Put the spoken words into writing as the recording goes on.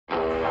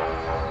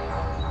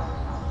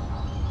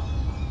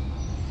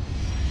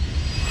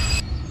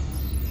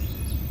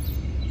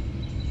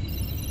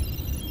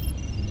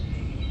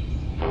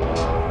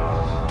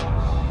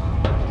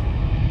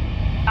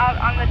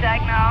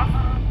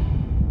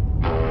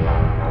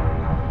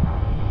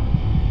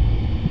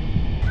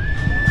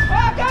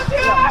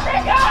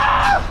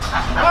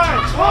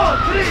Alright,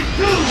 1, 3,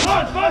 2,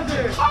 1,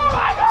 bungee! Oh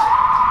my God!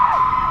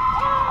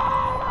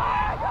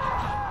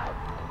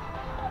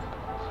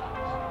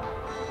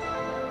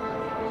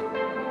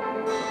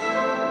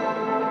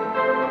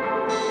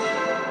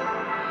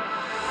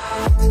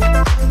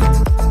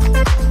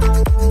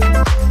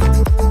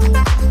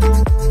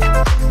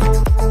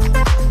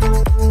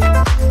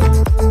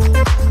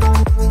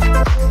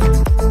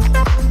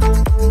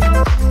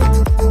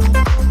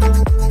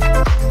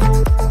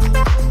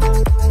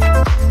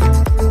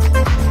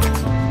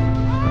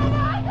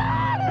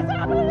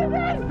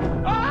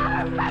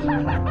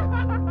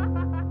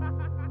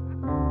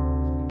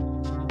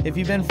 If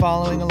you've been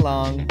following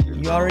along,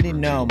 you already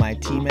know my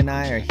team and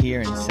I are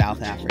here in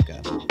South Africa.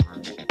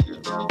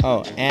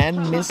 Oh, and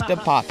Mr.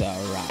 Pata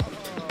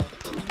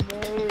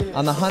arrived.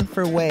 On the hunt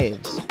for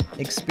waves,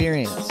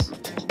 experience,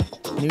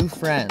 new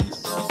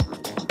friends,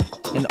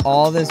 and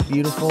all this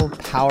beautiful,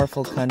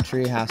 powerful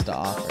country has to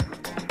offer.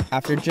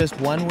 After just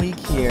 1 week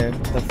here,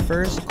 the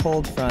first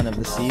cold front of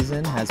the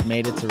season has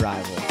made its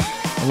arrival.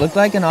 It looked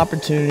like an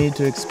opportunity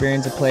to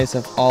experience a place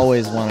I've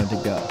always wanted to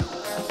go.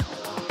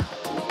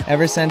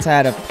 Ever since I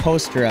had a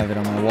poster of it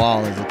on my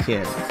wall as a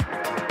kid.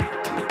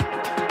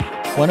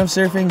 One of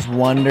surfing's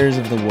wonders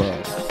of the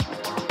world.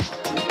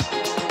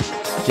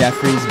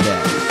 Jeffrey's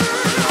Bay.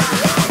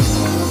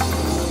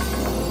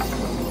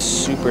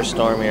 Super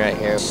stormy right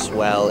here.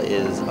 Swell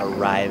is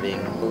arriving.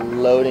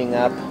 Loading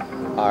up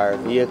our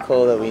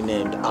vehicle that we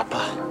named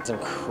Appa. Some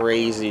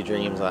crazy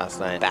dreams last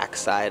night.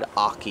 Backside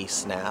Aki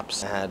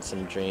snaps. I had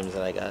some dreams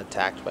that I got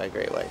attacked by a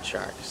great white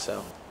shark,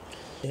 so.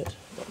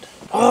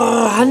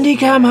 Oh,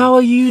 Handycam, how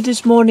are you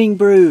this morning,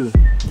 bro?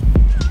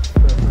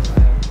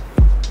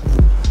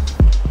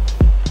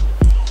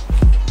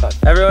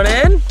 Everyone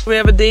in? We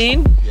have a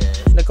Dean,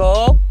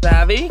 Nicole,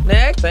 Savvy,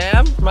 Nick,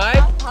 Sam,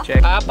 Mike,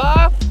 check.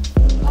 Appa.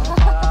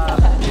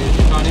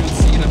 You're not even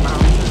seeing a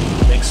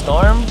mountain. Big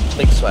storm,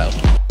 big swell.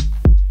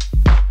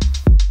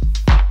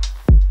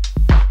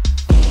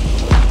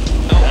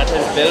 That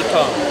is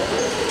biltong.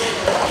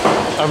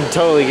 I'm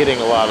totally getting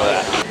a lot of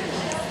that.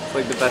 It's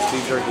like the best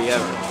beef jerky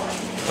ever.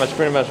 That's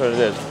pretty much what it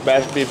is.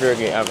 Best beef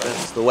jerky ever.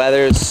 The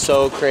weather is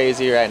so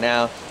crazy right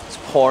now. It's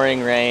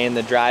pouring rain.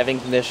 The driving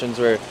conditions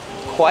were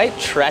quite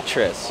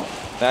treacherous.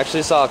 I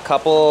actually saw a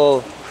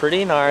couple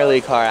pretty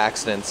gnarly car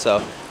accidents,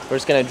 so we're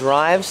just gonna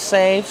drive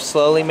safe,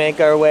 slowly make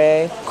our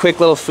way. Quick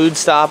little food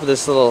stop at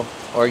this little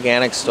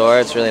organic store.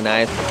 It's really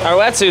nice. Our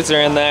wetsuits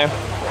are in there.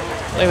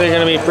 I think they're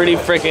gonna be pretty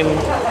freaking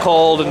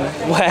cold and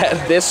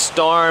wet. This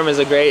storm is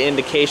a great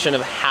indication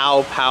of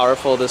how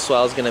powerful this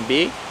swell is gonna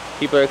be.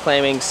 People are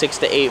claiming 6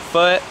 to 8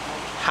 foot,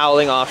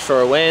 howling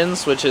offshore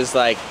winds, which is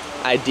like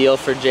ideal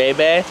for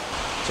jbay.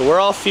 So we're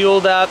all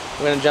fueled up.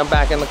 We're gonna jump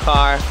back in the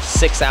car,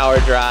 6-hour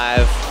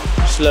drive,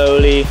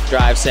 slowly,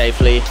 drive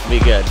safely, be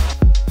good.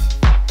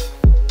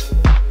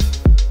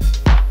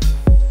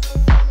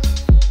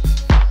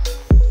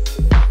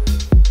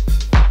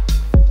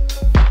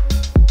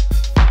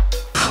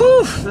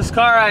 Whew, this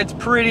car ride's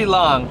pretty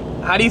long.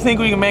 How do you think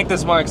we can make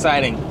this more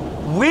exciting?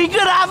 We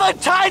could have a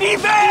tiny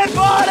van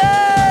party!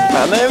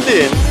 I'm named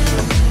in.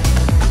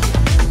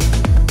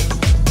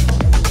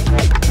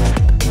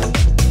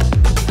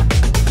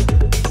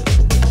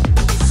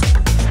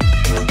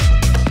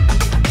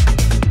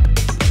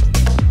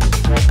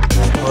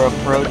 We're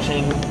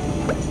approaching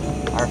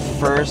our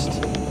first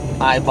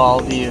eyeball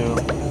view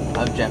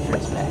of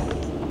Jeffrey's Bay.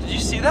 Did you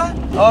see that?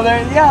 Oh,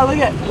 there, yeah, look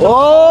at. Whoa!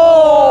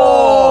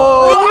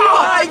 Oh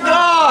my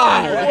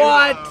God!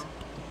 What?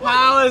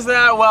 How is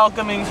that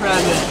welcoming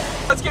present?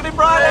 Let's get it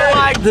brought in! Oh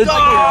my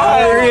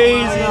God!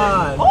 Crazy!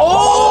 Oh!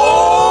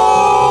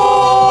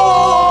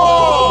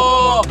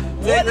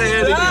 What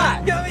is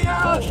that? Get me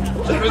out!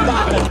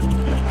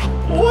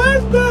 What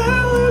the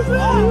hell is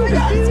that? Oh my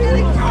God, it's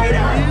getting brighter!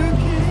 Are you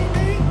kidding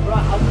me? Bro,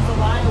 I'll just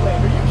lie away.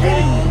 Are you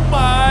kidding me? Oh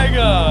my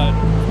God!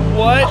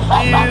 What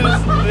is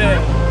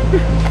this?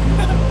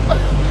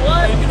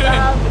 What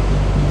happened?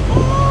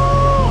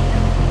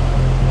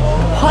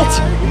 What?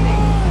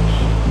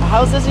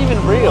 How's this even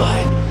real?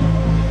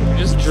 We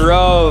just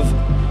drove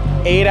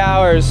 8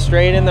 hours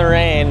straight in the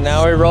rain.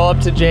 Now we roll up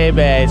to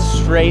jbay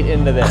straight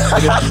into this.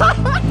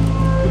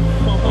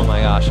 Oh my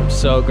gosh, I'm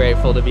so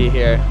grateful to be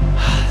here.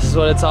 This is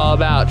what it's all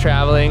about,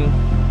 traveling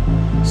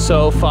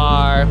so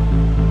far,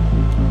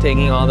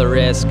 taking all the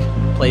risk,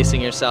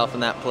 placing yourself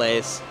in that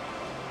place.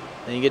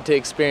 And you get to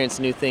experience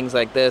new things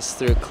like this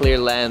through a clear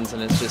lens,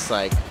 and it's just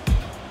like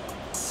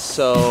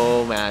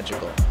so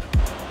magical.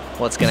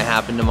 What's gonna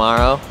happen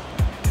tomorrow?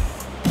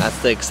 That's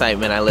the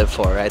excitement I live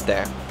for right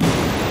there.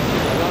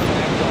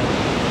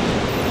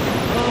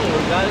 Oh,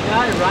 we got a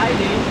guy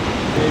riding.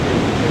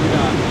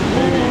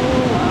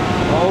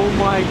 Oh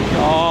my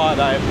God,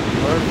 I'm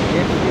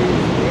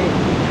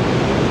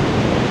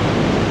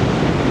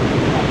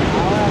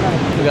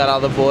We got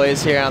all the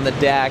boys here on the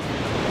deck.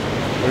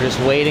 We're just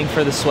waiting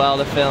for the swell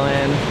to fill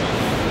in.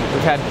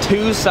 We've had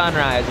 2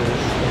 sunrises.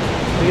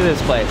 Look at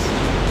this place.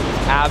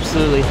 It's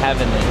absolutely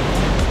heavenly.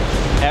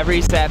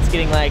 Every set's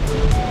getting like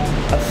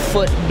a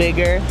foot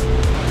bigger.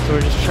 So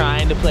we're just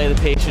trying to play the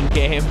patient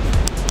game.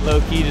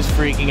 Low-key just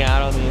freaking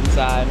out on the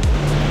inside.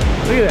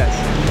 Look at this.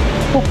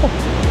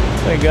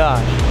 Oh my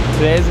gosh.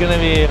 Today's gonna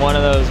be one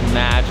of those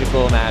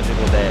magical,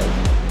 magical days.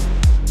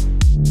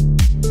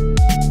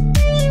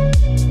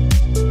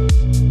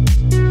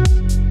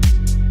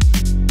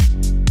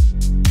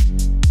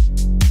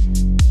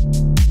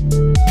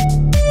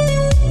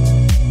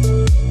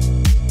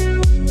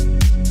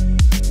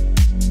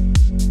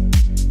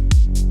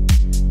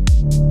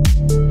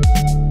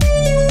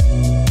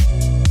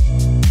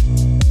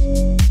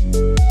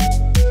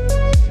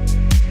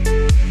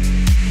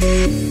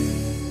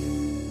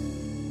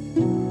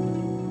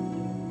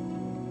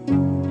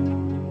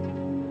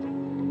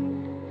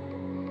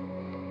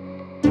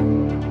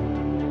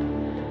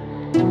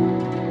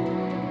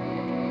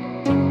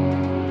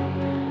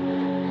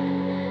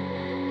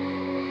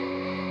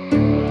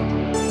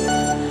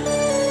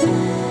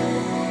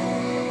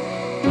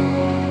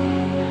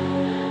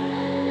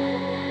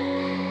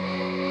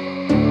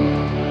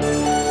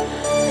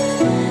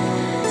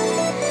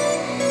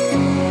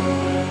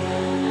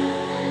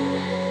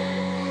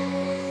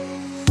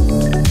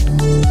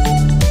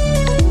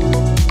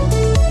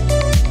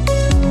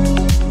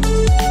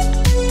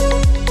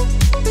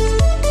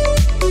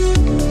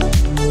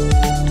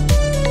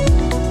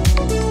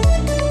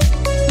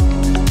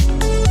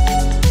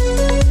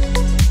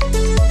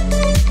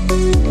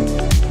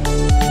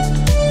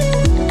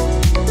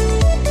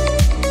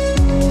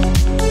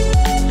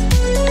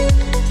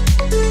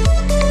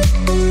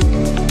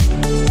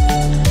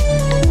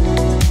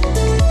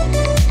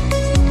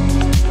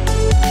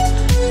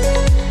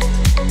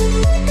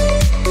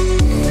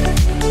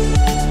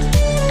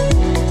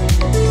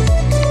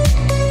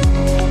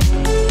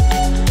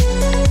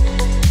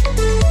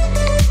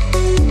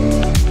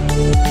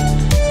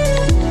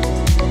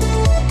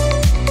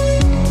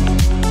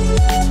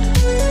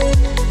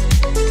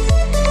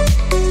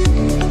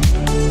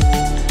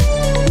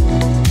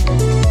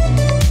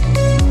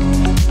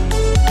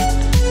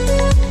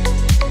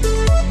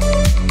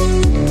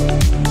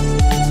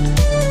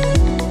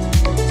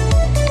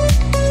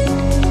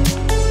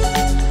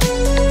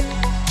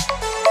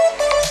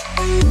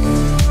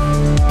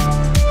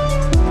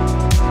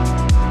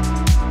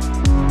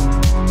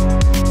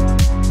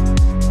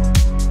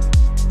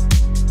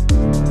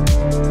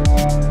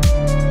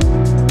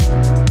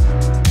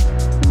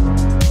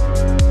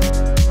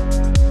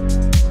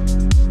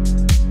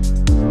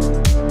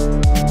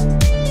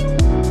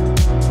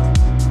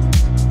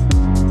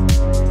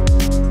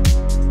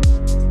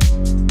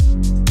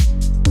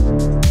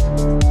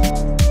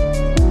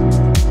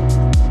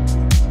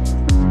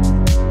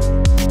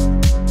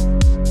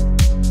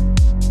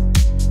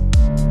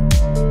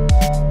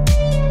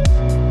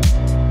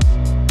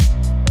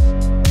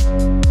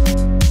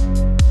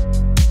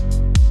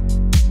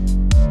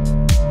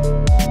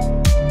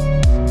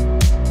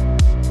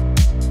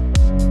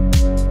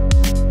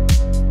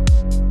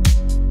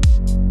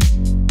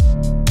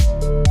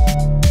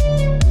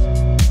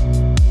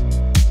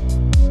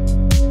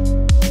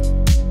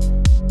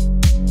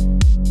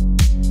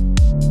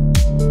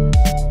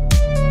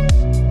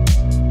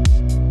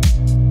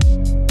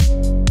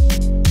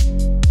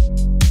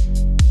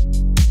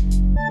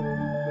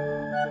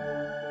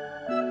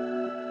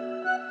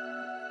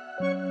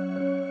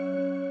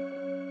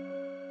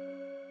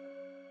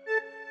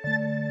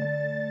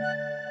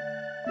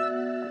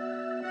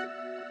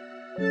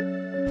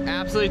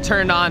 Absolutely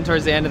turned on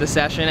towards the end of the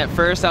session. At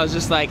first I was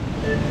just like,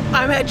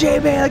 I'm at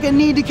jbay, like I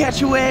need to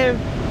catch a wave.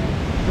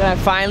 Then I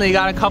finally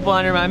got a couple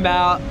under my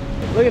belt.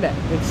 Look at that,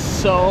 it's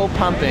so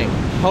pumping.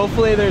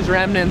 Hopefully there's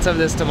remnants of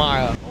this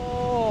tomorrow.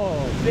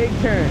 Oh, big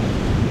turn.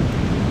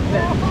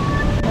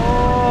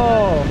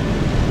 Oh,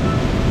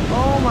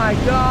 oh my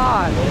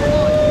God.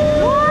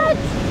 What?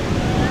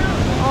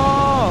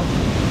 Oh,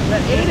 is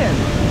that Aiden?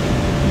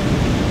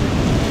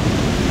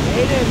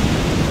 Aiden.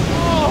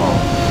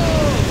 Oh.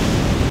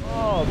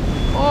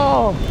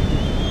 Oh,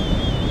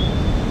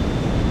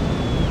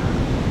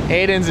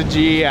 Aiden's a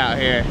G out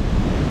here.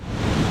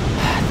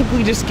 I think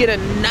we just get a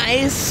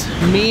nice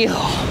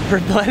meal,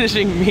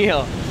 replenishing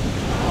meal.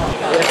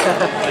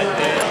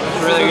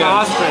 It's really good.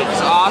 Ostrich.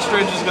 This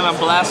ostrich is gonna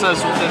bless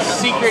us with the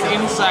secret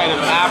insight of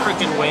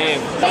African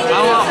wave.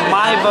 I want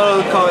my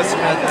vote of Koa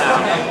Smith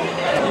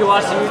now. You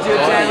watch the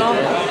YouTube channel?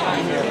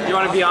 You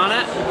want to be on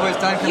it?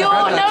 Yo,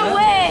 no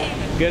way!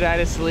 Good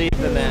night of sleep,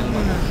 and then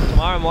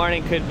tomorrow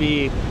morning could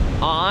be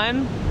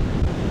on,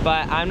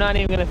 but I'm not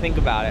even gonna think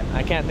about it.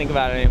 I can't think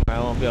about it anymore. I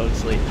won't be able to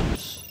sleep.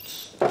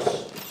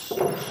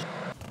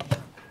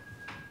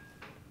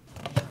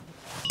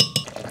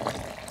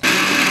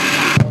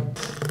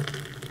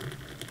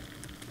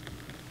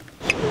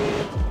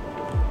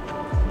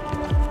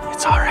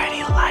 It's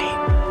already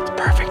light. It's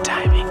perfect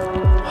timing.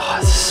 Oh,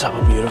 this is so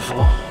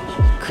beautiful.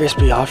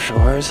 Crispy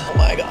offshores. Oh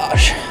my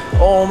gosh.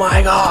 Oh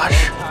my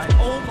gosh.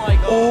 Oh my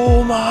God.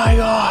 Oh my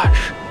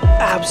gosh.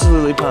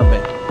 Absolutely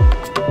pumping.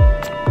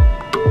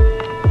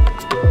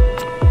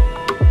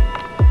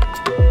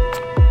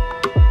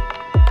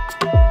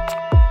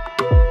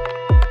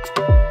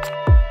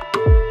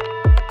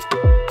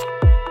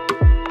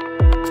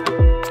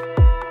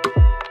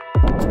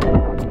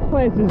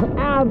 place is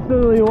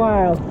absolutely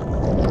wild.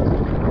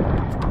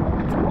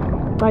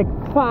 Like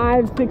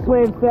 5, 6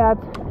 wave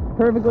sets,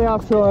 perfectly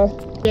offshore.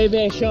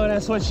 jbay showing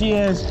us what she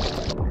is.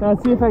 Now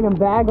let's see if I can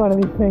bag one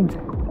of these things.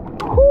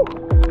 Whew.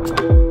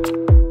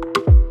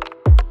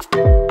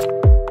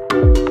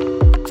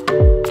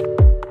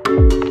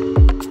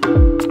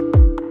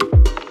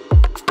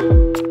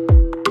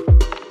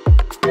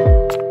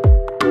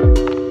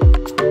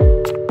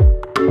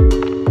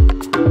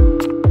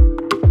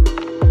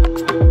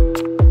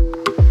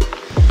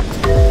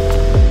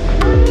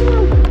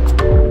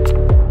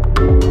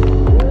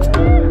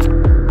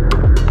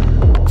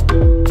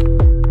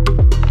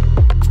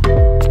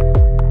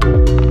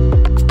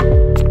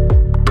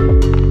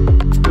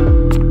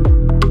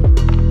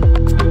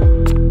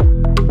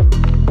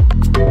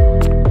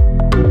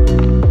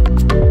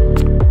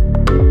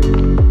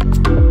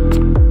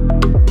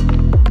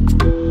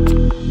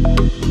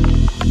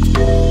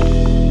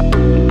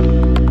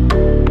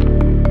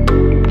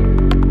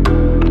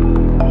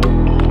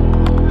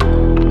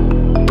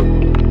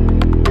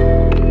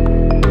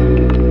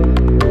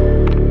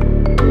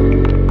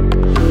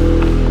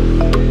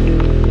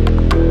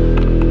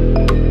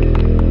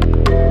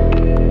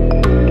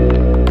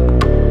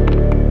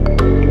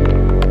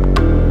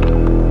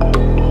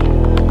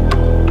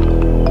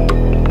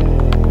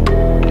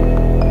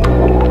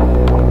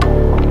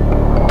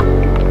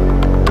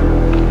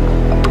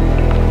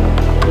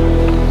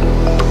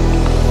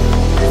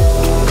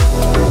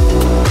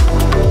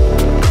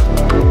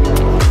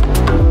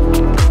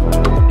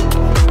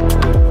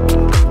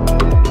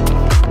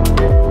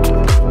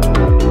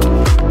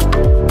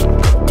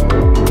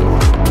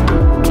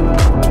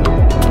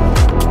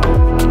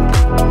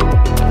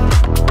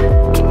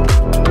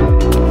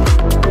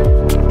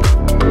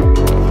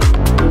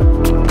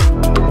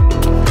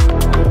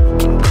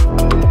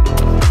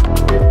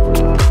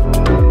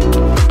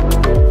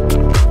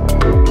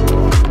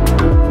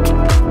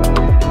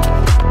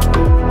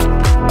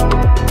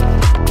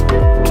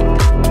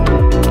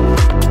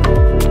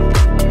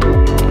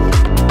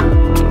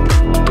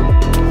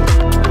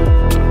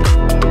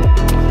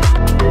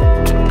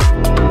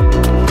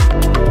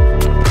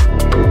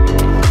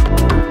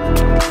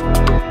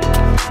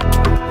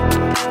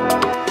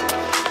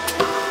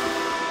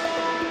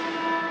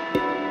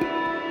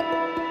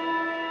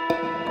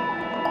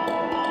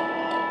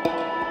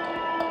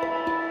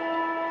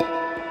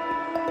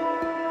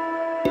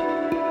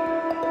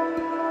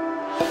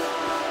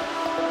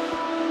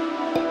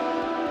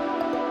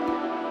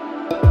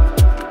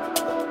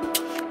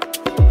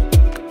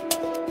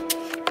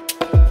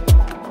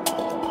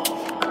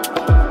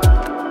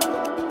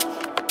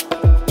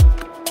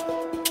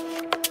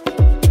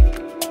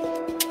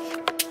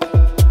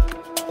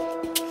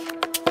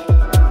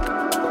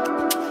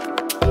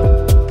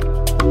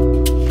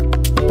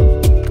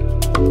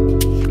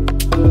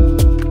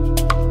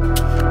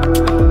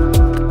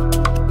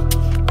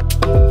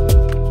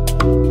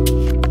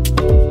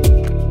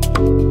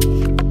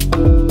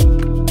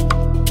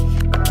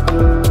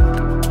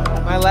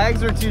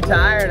 Too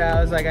tired.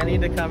 I was like, I need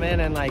to come in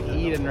and like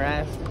eat and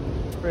rest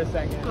for a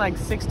second. Like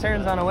 6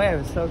 turns on a wave.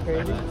 It was so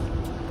crazy.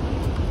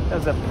 That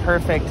was a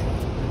perfect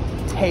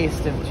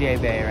taste of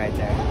jbay right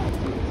there.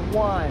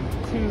 1,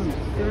 2,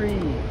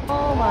 3.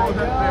 Oh my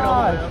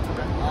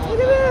gosh. Look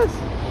at this.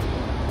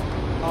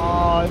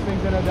 Oh, this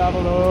thing's gonna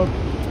double up.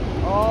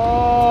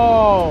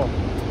 Oh.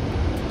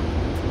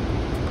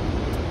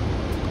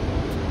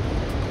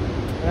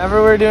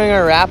 Whenever we're doing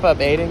a wrap up,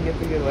 Aiden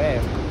gets a good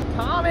wave.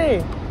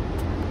 Tommy.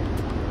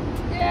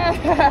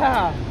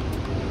 Yeah!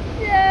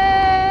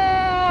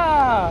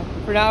 Yeah!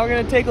 For now, we're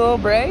gonna take a little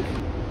break.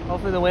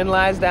 Hopefully the wind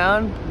lies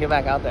down and get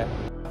back out there.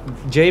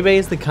 jbay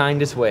is the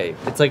kindest wave.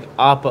 It's like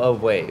Appa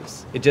of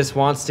waves. It just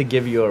wants to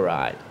give you a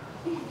ride.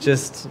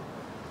 Just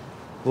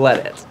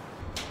let it.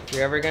 If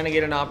you're ever gonna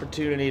get an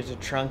opportunity to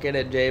trunk it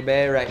at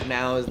jbay, right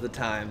now is the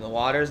time. The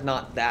water's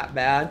not that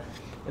bad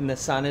and the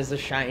sun is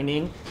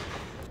shining.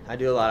 I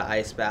do a lot of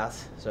ice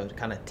baths, so to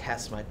kind of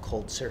test my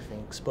cold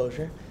surfing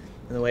exposure.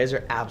 And the waves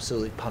are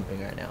absolutely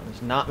pumping right now.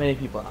 There's not many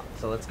people out,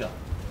 so let's go.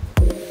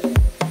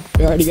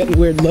 You're already getting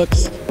weird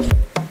looks.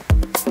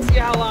 Let's see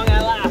how long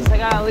I last. I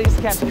gotta at least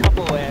catch a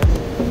couple waves.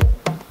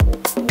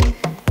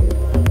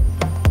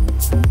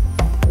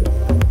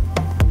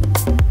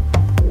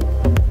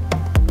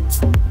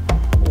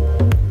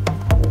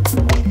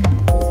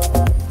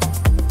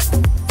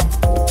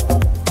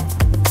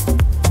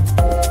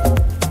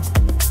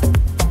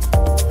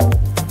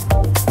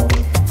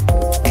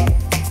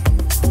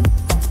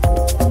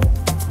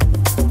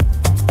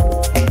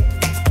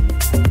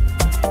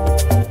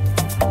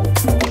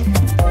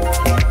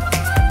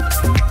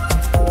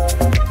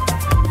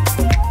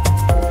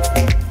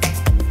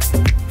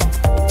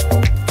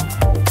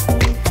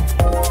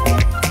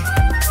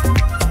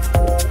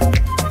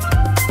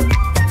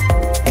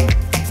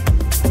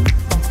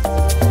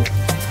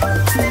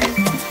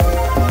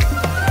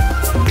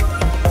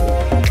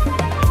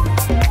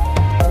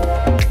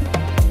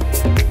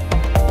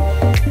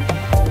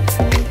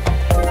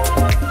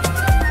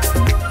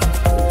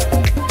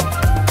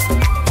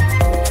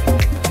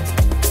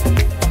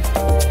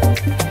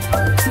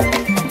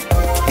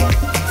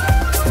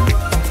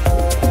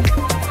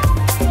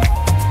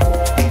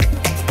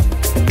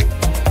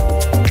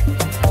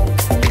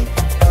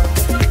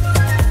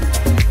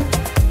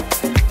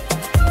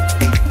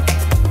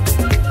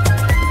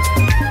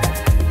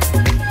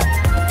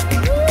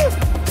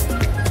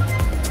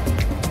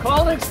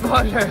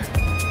 pleasure.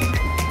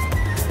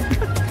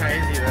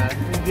 Crazy, bro.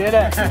 We did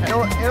it. It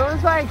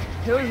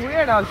was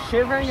weird. I was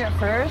shivering at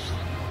first,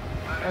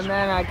 and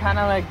then I kind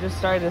of like just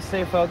started to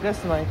stay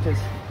focused and like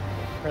just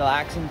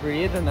relax and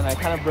breathe, and then I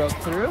kind of broke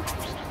through.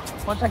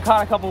 Once I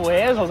caught a couple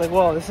waves, I was like,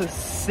 whoa, this is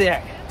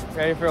sick.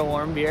 Ready for a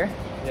warm beer?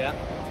 Yeah.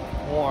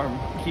 Warm,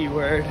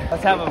 keyword.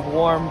 Let's have a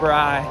warm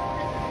bry.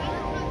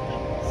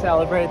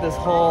 Celebrate this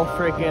whole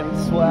freaking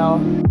swell.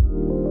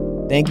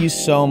 Thank you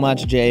so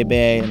much,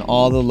 jbay, and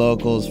all the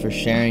locals for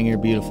sharing your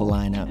beautiful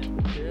lineup.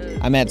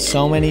 I met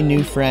so many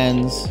new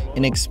friends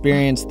and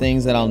experienced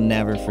things that I'll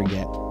never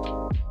forget.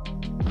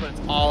 What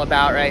it's all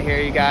about right here,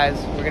 you guys.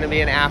 We're gonna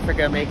be in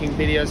Africa making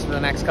videos for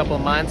the next couple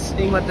of months,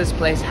 seeing what this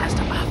place has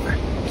to offer.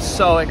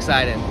 So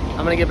excited.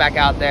 I'm gonna get back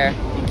out there.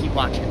 You keep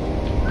watching.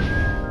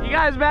 You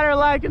guys better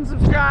like and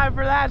subscribe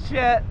for that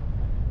shit.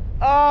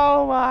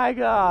 Oh my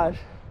gosh.